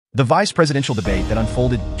The vice presidential debate that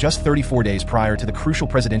unfolded just 34 days prior to the crucial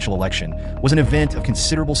presidential election was an event of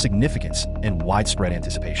considerable significance and widespread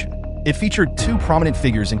anticipation. It featured two prominent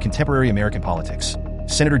figures in contemporary American politics,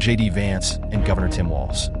 Senator J.D. Vance and Governor Tim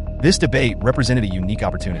Walz. This debate represented a unique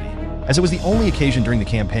opportunity, as it was the only occasion during the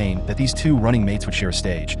campaign that these two running mates would share a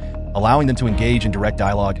stage, allowing them to engage in direct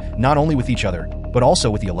dialogue not only with each other, but also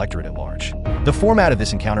with the electorate at large. The format of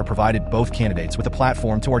this encounter provided both candidates with a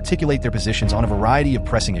platform to articulate their positions on a variety of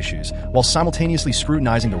pressing issues, while simultaneously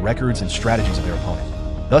scrutinizing the records and strategies of their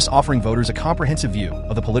opponent, thus offering voters a comprehensive view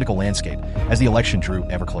of the political landscape as the election drew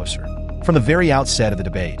ever closer. From the very outset of the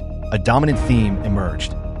debate, a dominant theme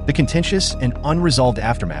emerged: the contentious and unresolved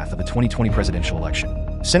aftermath of the 2020 presidential election.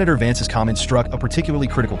 Senator Vance's comments struck a particularly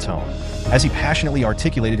critical tone, as he passionately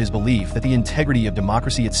articulated his belief that the integrity of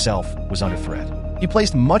democracy itself was under threat. He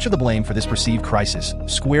placed much of the blame for this perceived crisis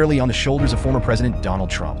squarely on the shoulders of former President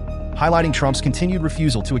Donald Trump, highlighting Trump's continued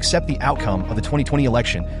refusal to accept the outcome of the 2020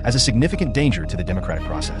 election as a significant danger to the democratic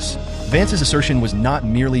process. Vance's assertion was not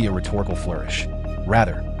merely a rhetorical flourish.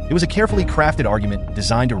 Rather, it was a carefully crafted argument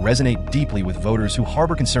designed to resonate deeply with voters who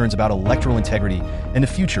harbor concerns about electoral integrity and the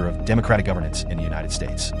future of democratic governance in the United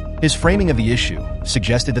States. His framing of the issue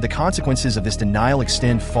suggested that the consequences of this denial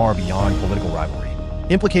extend far beyond political rivalry,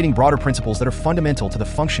 implicating broader principles that are fundamental to the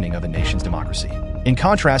functioning of the nation's democracy. In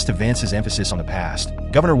contrast to Vance's emphasis on the past,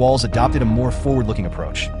 Governor Walz adopted a more forward-looking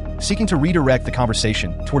approach, seeking to redirect the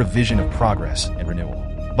conversation toward a vision of progress and renewal.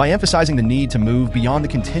 By emphasizing the need to move beyond the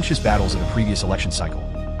contentious battles of the previous election cycle,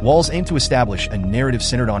 Walz aimed to establish a narrative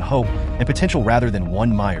centered on hope and potential rather than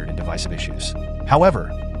one mired in divisive issues.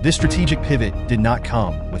 However, this strategic pivot did not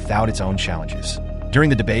come without its own challenges. During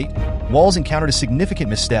the debate, Walz encountered a significant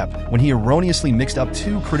misstep when he erroneously mixed up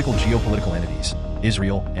two critical geopolitical entities,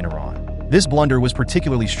 Israel and Iran. This blunder was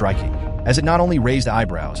particularly striking, as it not only raised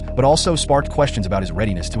eyebrows, but also sparked questions about his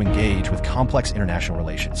readiness to engage with complex international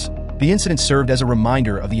relations. The incident served as a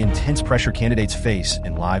reminder of the intense pressure candidates face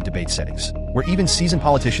in live debate settings, where even seasoned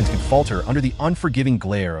politicians can falter under the unforgiving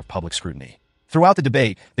glare of public scrutiny. Throughout the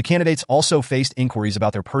debate, the candidates also faced inquiries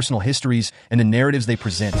about their personal histories and the narratives they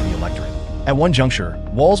present to the electorate. At one juncture,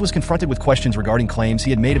 Walz was confronted with questions regarding claims he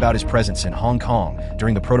had made about his presence in Hong Kong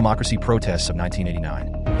during the pro-democracy protests of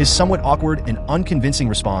 1989. His somewhat awkward and unconvincing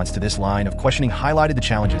response to this line of questioning highlighted the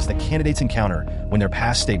challenges that candidates encounter when their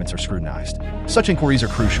past statements are scrutinized. Such inquiries are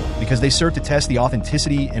crucial because they serve to test the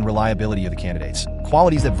authenticity and reliability of the candidates,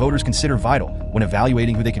 qualities that voters consider vital when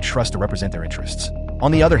evaluating who they can trust to represent their interests.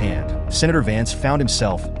 On the other hand, Senator Vance found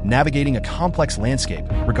himself navigating a complex landscape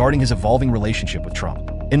regarding his evolving relationship with Trump.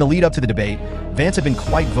 In the lead-up to the debate, Vance had been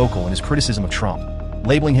quite vocal in his criticism of Trump,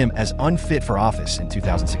 labeling him as unfit for office in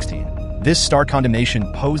 2016. This stark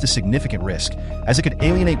condemnation posed a significant risk, as it could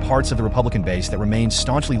alienate parts of the Republican base that remained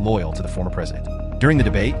staunchly loyal to the former president. During the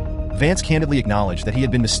debate, Vance candidly acknowledged that he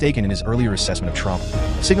had been mistaken in his earlier assessment of Trump,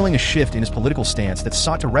 signaling a shift in his political stance that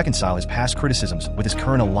sought to reconcile his past criticisms with his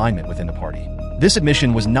current alignment within the party. This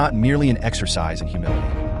admission was not merely an exercise in humility.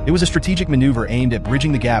 It was a strategic maneuver aimed at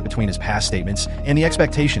bridging the gap between his past statements and the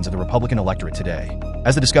expectations of the Republican electorate today.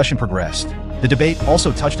 As the discussion progressed, the debate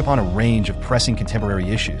also touched upon a range of pressing contemporary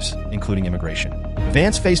issues, including immigration.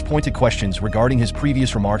 Vance faced pointed questions regarding his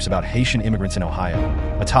previous remarks about Haitian immigrants in Ohio,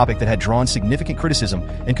 a topic that had drawn significant criticism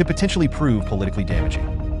and could potentially prove politically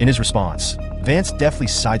damaging. In his response, Vance deftly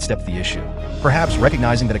sidestepped the issue, perhaps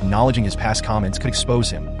recognizing that acknowledging his past comments could expose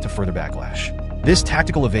him to further backlash. This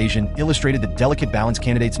tactical evasion illustrated the delicate balance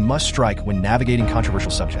candidates must strike when navigating controversial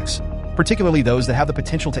subjects, particularly those that have the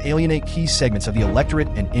potential to alienate key segments of the electorate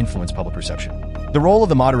and influence public perception. The role of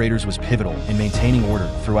the moderators was pivotal in maintaining order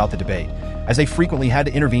throughout the debate, as they frequently had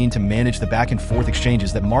to intervene to manage the back-and-forth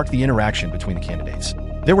exchanges that marked the interaction between the candidates.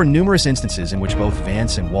 There were numerous instances in which both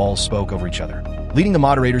Vance and Walz spoke over each other, leading the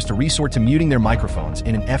moderators to resort to muting their microphones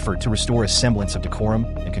in an effort to restore a semblance of decorum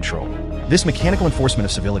and control. This mechanical enforcement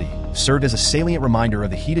of civility served as a salient reminder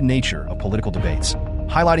of the heated nature of political debates,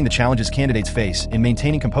 highlighting the challenges candidates face in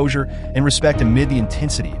maintaining composure and respect amid the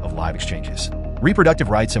intensity of live exchanges. Reproductive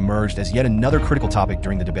rights emerged as yet another critical topic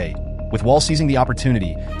during the debate, with Walz seizing the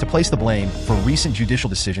opportunity to place the blame for recent judicial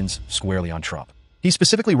decisions squarely on Trump. He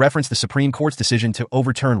specifically referenced the Supreme Court's decision to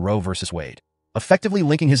overturn Roe v. Wade, effectively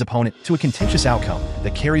linking his opponent to a contentious outcome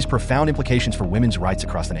that carries profound implications for women's rights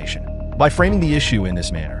across the nation. By framing the issue in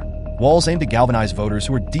this manner, Walz aimed to galvanize voters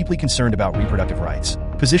who are deeply concerned about reproductive rights,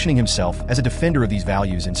 positioning himself as a defender of these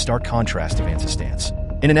values in stark contrast to Vance's stance.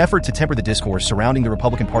 In an effort to temper the discourse surrounding the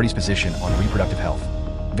Republican Party's position on reproductive health,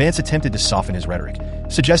 Vance attempted to soften his rhetoric,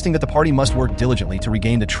 suggesting that the party must work diligently to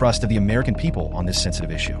regain the trust of the American people on this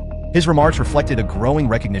sensitive issue. His remarks reflected a growing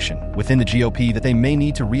recognition within the GOP that they may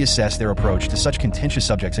need to reassess their approach to such contentious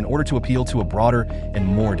subjects in order to appeal to a broader and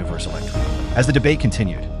more diverse electorate. As the debate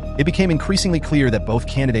continued, it became increasingly clear that both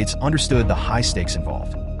candidates understood the high stakes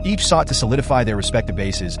involved. Each sought to solidify their respective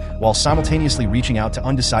bases while simultaneously reaching out to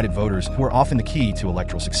undecided voters who are often the key to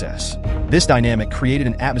electoral success. This dynamic created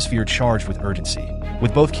an atmosphere charged with urgency,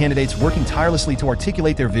 with both candidates working tirelessly to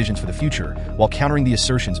articulate their visions for the future while countering the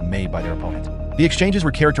assertions made by their opponent. The exchanges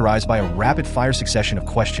were characterized by a rapid-fire succession of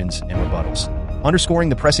questions and rebuttals, underscoring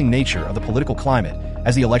the pressing nature of the political climate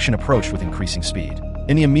as the election approached with increasing speed.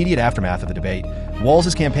 In the immediate aftermath of the debate,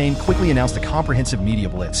 Walz's campaign quickly announced a comprehensive media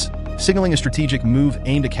blitz, signaling a strategic move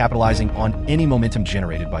aimed at capitalizing on any momentum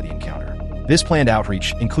generated by the encounter. This planned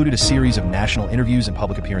outreach included a series of national interviews and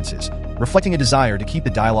public appearances, reflecting a desire to keep the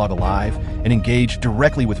dialogue alive and engage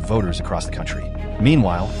directly with voters across the country.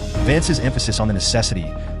 Meanwhile, Vance's emphasis on the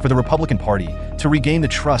necessity for the Republican Party to regain the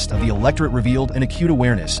trust of the electorate revealed an acute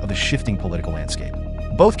awareness of the shifting political landscape.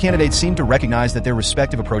 Both candidates seemed to recognize that their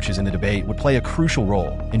respective approaches in the debate would play a crucial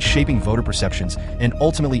role in shaping voter perceptions and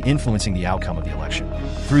ultimately influencing the outcome of the election.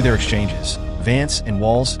 Through their exchanges, Vance and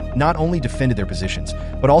Walz not only defended their positions,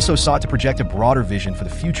 but also sought to project a broader vision for the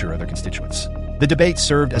future of their constituents. The debate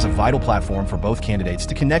served as a vital platform for both candidates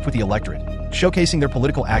to connect with the electorate, showcasing their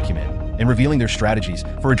political acumen and revealing their strategies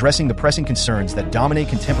for addressing the pressing concerns that dominate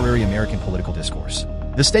contemporary American political discourse.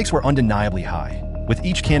 The stakes were undeniably high, with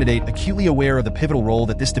each candidate acutely aware of the pivotal role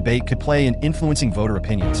that this debate could play in influencing voter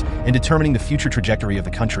opinions and determining the future trajectory of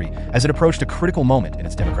the country as it approached a critical moment in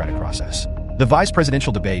its democratic process. The vice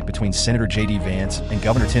presidential debate between Senator J.D. Vance and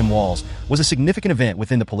Governor Tim Walz was a significant event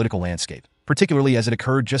within the political landscape, particularly as it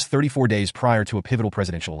occurred just 34 days prior to a pivotal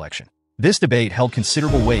presidential election. This debate held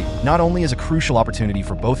considerable weight not only as a crucial opportunity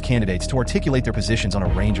for both candidates to articulate their positions on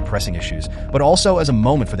a range of pressing issues, but also as a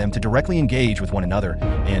moment for them to directly engage with one another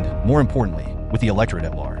and, more importantly, with the electorate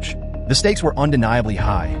at large. The stakes were undeniably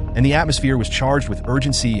high, and the atmosphere was charged with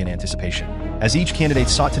urgency and anticipation, as each candidate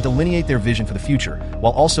sought to delineate their vision for the future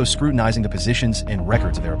while also scrutinizing the positions and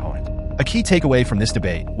records of their opponent. A key takeaway from this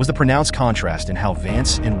debate was the pronounced contrast in how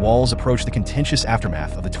Vance and Walz approached the contentious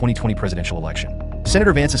aftermath of the 2020 presidential election.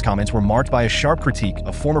 Senator Vance's comments were marked by a sharp critique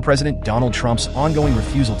of former President Donald Trump's ongoing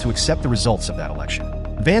refusal to accept the results of that election.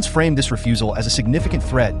 Vance framed this refusal as a significant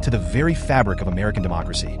threat to the very fabric of American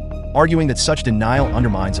democracy, arguing that such denial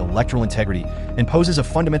undermines electoral integrity and poses a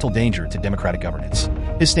fundamental danger to democratic governance.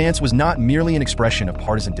 His stance was not merely an expression of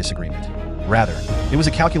partisan disagreement. Rather, it was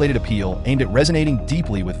a calculated appeal aimed at resonating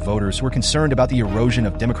deeply with voters who were concerned about the erosion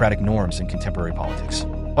of democratic norms in contemporary politics.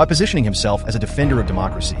 By positioning himself as a defender of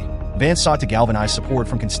democracy, Vance sought to galvanize support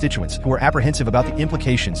from constituents who were apprehensive about the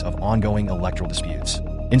implications of ongoing electoral disputes.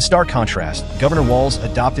 In stark contrast, Governor Walz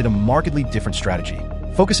adopted a markedly different strategy,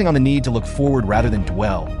 focusing on the need to look forward rather than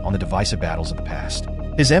dwell on the divisive battles of the past.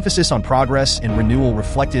 His emphasis on progress and renewal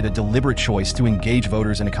reflected a deliberate choice to engage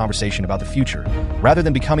voters in a conversation about the future, rather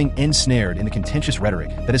than becoming ensnared in the contentious rhetoric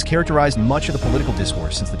that has characterized much of the political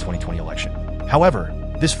discourse since the 2020 election. However,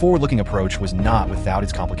 this forward-looking approach was not without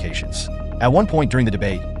its complications. At one point during the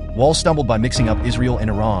debate, Walz stumbled by mixing up Israel and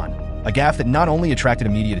Iran, a gaffe that not only attracted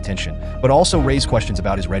immediate attention, but also raised questions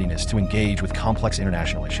about his readiness to engage with complex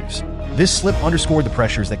international issues. This slip underscored the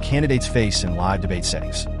pressures that candidates face in live debate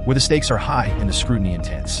settings, where the stakes are high and the scrutiny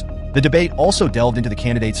intense. The debate also delved into the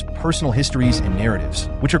candidates' personal histories and narratives,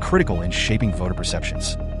 which are critical in shaping voter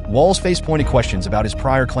perceptions. Walz faced pointed questions about his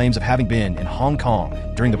prior claims of having been in Hong Kong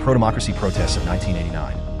during the pro-democracy protests of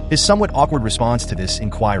 1989. His somewhat awkward response to this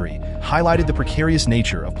inquiry highlighted the precarious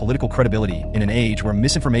nature of political credibility in an age where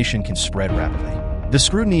misinformation can spread rapidly. The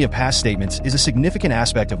scrutiny of past statements is a significant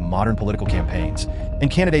aspect of modern political campaigns,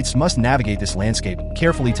 and candidates must navigate this landscape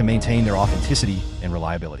carefully to maintain their authenticity and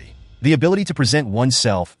reliability. The ability to present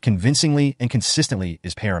oneself convincingly and consistently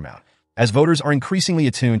is paramount, as voters are increasingly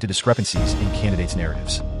attuned to discrepancies in candidates'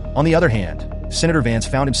 narratives. On the other hand, Senator Vance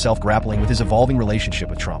found himself grappling with his evolving relationship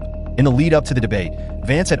with Trump. In the lead-up to the debate,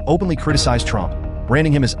 Vance had openly criticized Trump,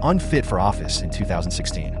 branding him as unfit for office in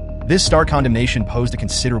 2016. This stark condemnation posed a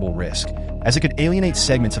considerable risk, as it could alienate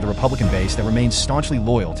segments of the Republican base that remained staunchly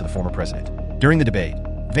loyal to the former president. During the debate,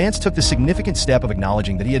 Vance took the significant step of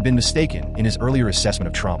acknowledging that he had been mistaken in his earlier assessment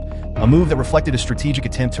of Trump, a move that reflected a strategic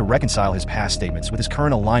attempt to reconcile his past statements with his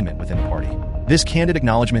current alignment within the party. This candid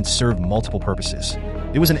acknowledgement served multiple purposes.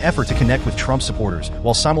 It was an effort to connect with Trump supporters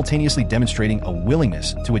while simultaneously demonstrating a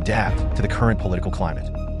willingness to adapt to the current political climate.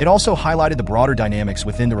 It also highlighted the broader dynamics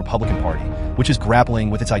within the Republican Party, which is grappling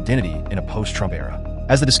with its identity in a post-Trump era.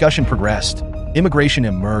 As the discussion progressed, immigration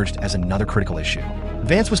emerged as another critical issue.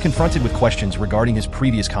 Vance was confronted with questions regarding his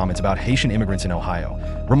previous comments about Haitian immigrants in Ohio,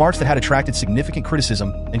 remarks that had attracted significant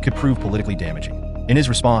criticism and could prove politically damaging. In his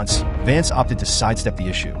response, Vance opted to sidestep the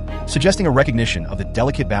issue, suggesting a recognition of the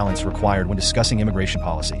delicate balance required when discussing immigration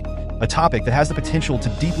policy, a topic that has the potential to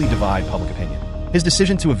deeply divide public opinion. His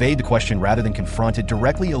decision to evade the question rather than confront it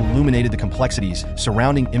directly illuminated the complexities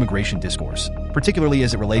surrounding immigration discourse, particularly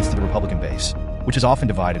as it relates to the Republican base, which is often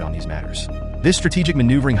divided on these matters. This strategic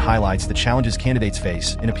maneuvering highlights the challenges candidates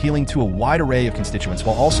face in appealing to a wide array of constituents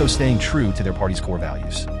while also staying true to their party's core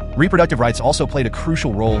values. Reproductive rights also played a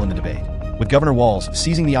crucial role in the debate, with Governor Walz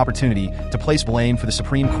seizing the opportunity to place blame for the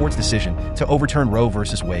Supreme Court's decision to overturn Roe v.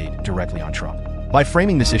 Wade directly on Trump. By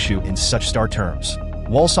framing this issue in such stark terms,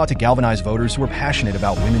 Walz sought to galvanize voters who are passionate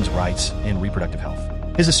about women's rights and reproductive health.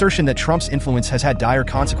 His assertion that Trump's influence has had dire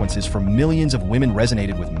consequences for millions of women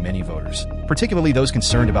resonated with many voters, particularly those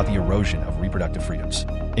concerned about the erosion of reproductive freedoms.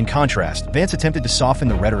 In contrast, Vance attempted to soften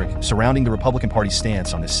the rhetoric surrounding the Republican Party's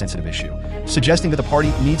stance on this sensitive issue, suggesting that the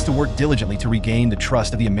party needs to work diligently to regain the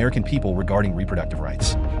trust of the American people regarding reproductive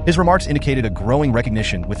rights. His remarks indicated a growing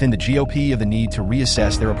recognition within the GOP of the need to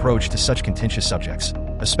reassess their approach to such contentious subjects,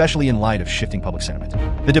 especially in light of shifting public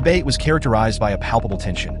sentiment. The debate was characterized by a palpable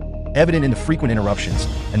tension, evident in the frequent interruptions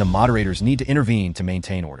and the moderator's need to intervene to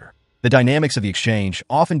maintain order. The dynamics of the exchange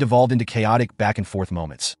often devolved into chaotic back-and-forth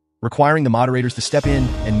moments, requiring the moderators to step in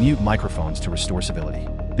and mute microphones to restore civility.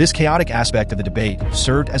 This chaotic aspect of the debate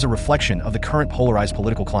served as a reflection of the current polarized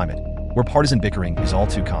political climate, where partisan bickering is all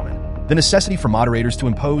too common. The necessity for moderators to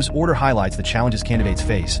impose order highlights the challenges candidates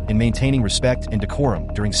face in maintaining respect and decorum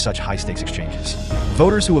during such high-stakes exchanges.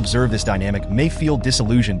 Voters who observe this dynamic may feel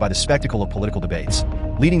disillusioned by the spectacle of political debates,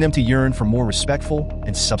 leading them to yearn for more respectful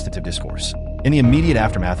and substantive discourse. In the immediate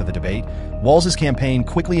aftermath of the debate, Walz's campaign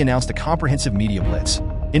quickly announced a comprehensive media blitz,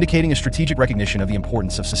 indicating a strategic recognition of the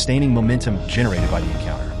importance of sustaining momentum generated by the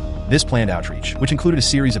encounter. This planned outreach, which included a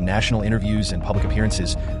series of national interviews and public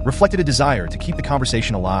appearances, reflected a desire to keep the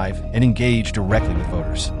conversation alive and engage directly with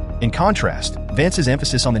voters. In contrast, Vance's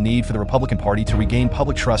emphasis on the need for the Republican Party to regain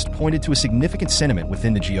public trust pointed to a significant sentiment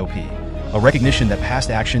within the GOP, a recognition that past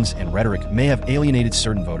actions and rhetoric may have alienated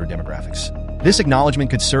certain voter demographics. This acknowledgement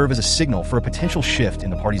could serve as a signal for a potential shift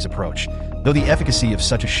in the party's approach, though the efficacy of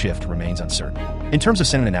such a shift remains uncertain. In terms of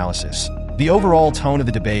Senate analysis, the overall tone of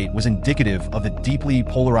the debate was indicative of the deeply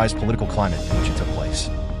polarized political climate in which it took place.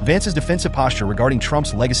 Vance's defensive posture regarding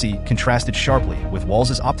Trump's legacy contrasted sharply with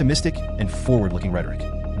Walz's optimistic and forward-looking rhetoric.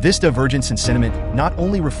 This divergence in sentiment not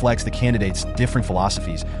only reflects the candidates' differing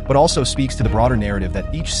philosophies, but also speaks to the broader narrative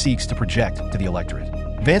that each seeks to project to the electorate.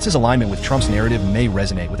 Vance's alignment with Trump's narrative may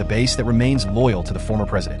resonate with a base that remains loyal to the former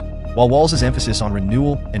president, while Walz's emphasis on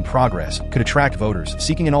renewal and progress could attract voters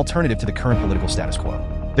seeking an alternative to the current political status quo.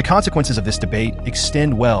 The consequences of this debate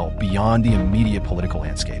extend well beyond the immediate political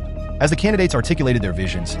landscape. As the candidates articulated their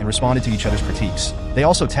visions and responded to each other's critiques, they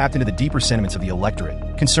also tapped into the deeper sentiments of the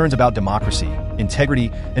electorate, concerns about democracy, integrity,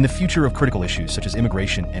 and the future of critical issues such as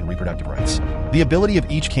immigration and reproductive rights. The ability of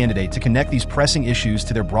each candidate to connect these pressing issues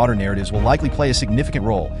to their broader narratives will likely play a significant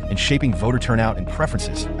role in shaping voter turnout and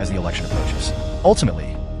preferences as the election approaches.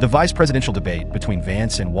 Ultimately, the vice presidential debate between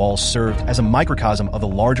Vance and Walz served as a microcosm of the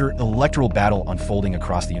larger electoral battle unfolding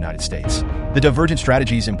across the United States. The divergent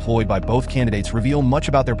strategies employed by both candidates reveal much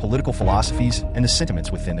about their political philosophies and the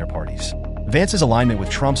sentiments within their parties. Vance's alignment with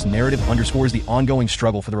Trump's narrative underscores the ongoing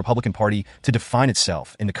struggle for the Republican Party to define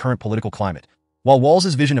itself in the current political climate, while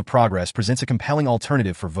Walz's vision of progress presents a compelling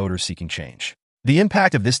alternative for voters seeking change. The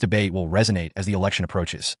impact of this debate will resonate as the election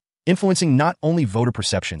approaches, influencing not only voter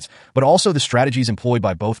perceptions, but also the strategies employed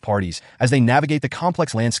by both parties as they navigate the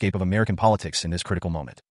complex landscape of American politics in this critical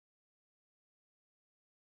moment.